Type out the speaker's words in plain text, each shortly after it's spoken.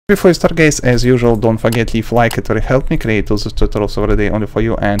Before you start, guys, as usual, don't forget leave like, it will help me create those tutorials every day only for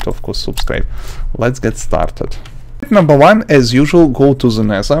you, and of course subscribe. Let's get started. Number one, as usual, go to the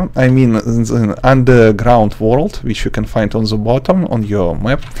Nether, I mean the underground world, which you can find on the bottom on your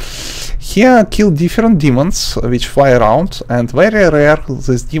map. Here kill different demons which fly around, and very rare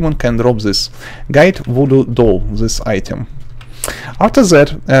this demon can drop this guide voodoo doll, this item. After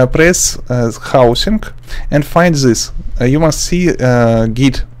that, press housing and find this. You must see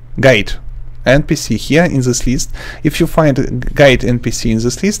guide NPC here in this list. If you find guide NPC in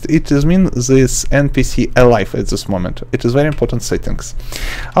this list, it means this NPC alive at this moment. It is very important settings.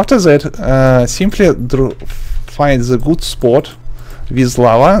 After that, simply find the good spot with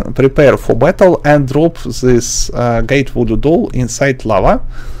lava, prepare for battle, and drop this guide voodoo doll inside lava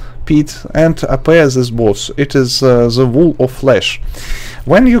pit and appear this boss. It is the Wall of Flesh.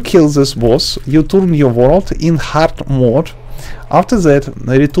 When you kill this boss, you turn your world in hard mode. After that,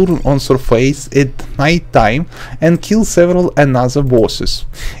 return on surface at night time and kill several another bosses.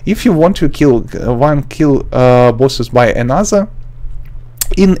 If you want to kill bosses by another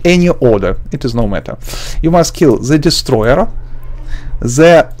in any order, it is no matter. You must kill the Destroyer,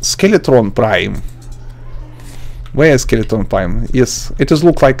 the Skeleton Prime. Where is Skeleton Prime? Yes, it does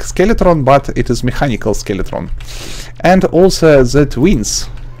look like Skeletron, but it is mechanical Skeletron. And also the Twins,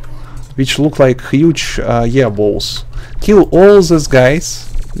 which look like huge balls. Kill all these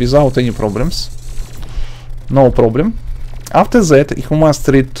guys without any problems. No problem. After that, you must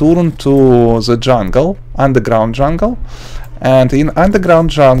return to the jungle, underground jungle. And in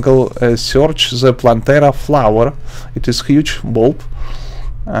underground jungle, search the Plantera flower. It is huge bulb.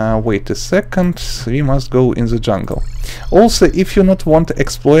 Wait a second, we must go in the jungle. Also, if you not want to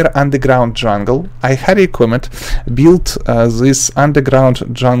explore underground jungle, I highly recommend build this underground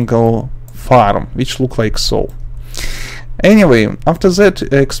jungle farm, which look like so. Anyway, after that,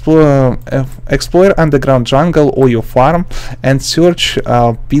 explore underground jungle or your farm and search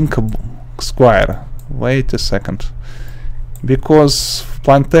pink square. Wait a second, because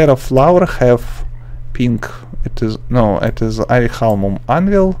Plantera flower have pink. It is Arihalmum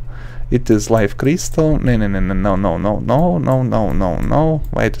anvil. It is live crystal. No.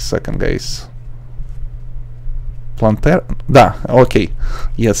 Wait a second, guys. Plantera. Da. Okay.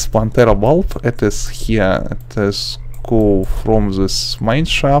 Yes, Plantera bulb. It is here. It is go from this mine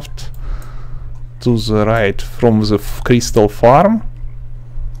shaft to the right from the crystal farm.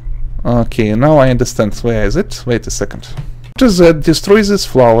 Okay. Now I understand. Where is it? Wait a second. After that, destroy this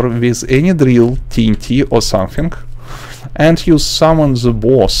flower with any drill, TNT or something, and you summon the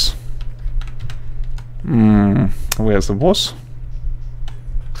boss. Where's the boss?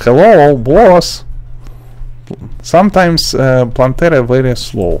 Hello, boss! Sometimes Plantera very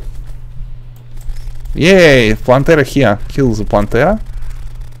slow. Yay! Plantera here. Kill the Plantera.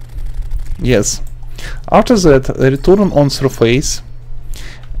 Yes. After that, return on surface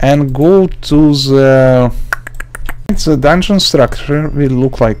and go to the dungeon structure will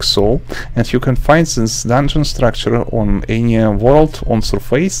look like so, and you can find this dungeon structure on any world on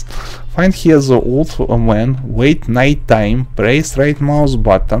surface. Find here the old man, wait night time, press right mouse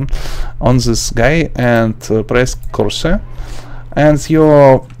button on this guy and press cursor, and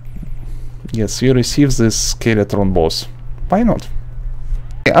you receive this skeleton boss. Why not?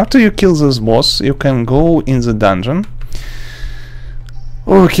 After you kill this boss, you can go in the dungeon.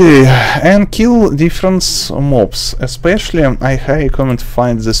 Okay, and kill different mobs. Especially, I highly recommend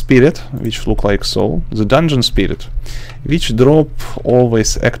find the spirit, which look like so, the dungeon spirit, which drop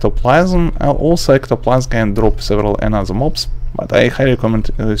always ectoplasm. Also, ectoplasm can drop several another mobs, but I highly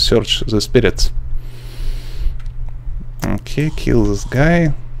recommend search the spirits. Okay, kill this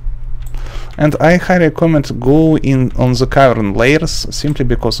guy. And I highly recommend go in on the cavern layers, simply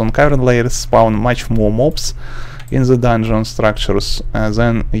because on cavern layers spawn much more mobs in the dungeon structures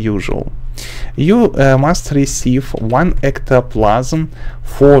than usual. You must receive 1 ectoplasm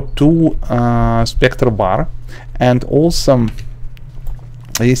for 2 Spectre Bar, and also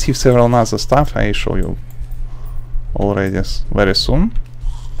receive several other stuff. I show you already very soon.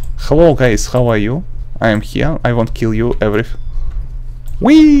 Hello guys, how are you? I am here. I won't kill you.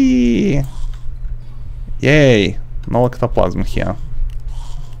 Whee! Yay! No ectoplasm here.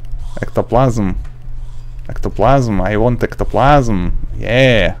 Ectoplasm. I want ectoplasm.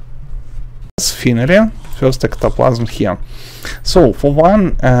 Yeah. Finery. First ectoplasm here. So for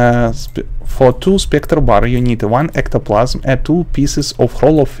for 2 Spectre Bar you need 1 ectoplasm and 2 pieces of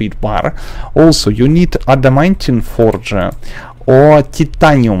hollow feed bar. Also you need adamantine forger or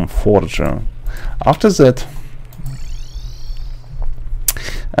titanium forger. After that,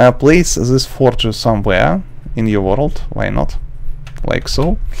 place this forger somewhere in your world. Why not? like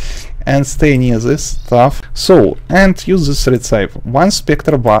so, and stay near this stuff. So, and use this recipe: one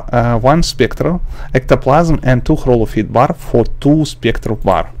Spectre bar, one Spectral ectoplasm, and 2 holofeed bar for 2 Spectre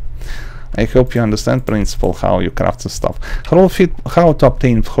bar. I hope you understand principle how you craft the stuff. How to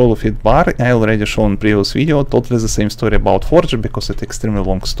obtain holofeed bar, I already shown in previous video. Totally the same story about Forge, because it's extremely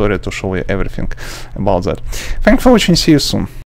long story to show you everything about that. Thanks for watching, see you soon.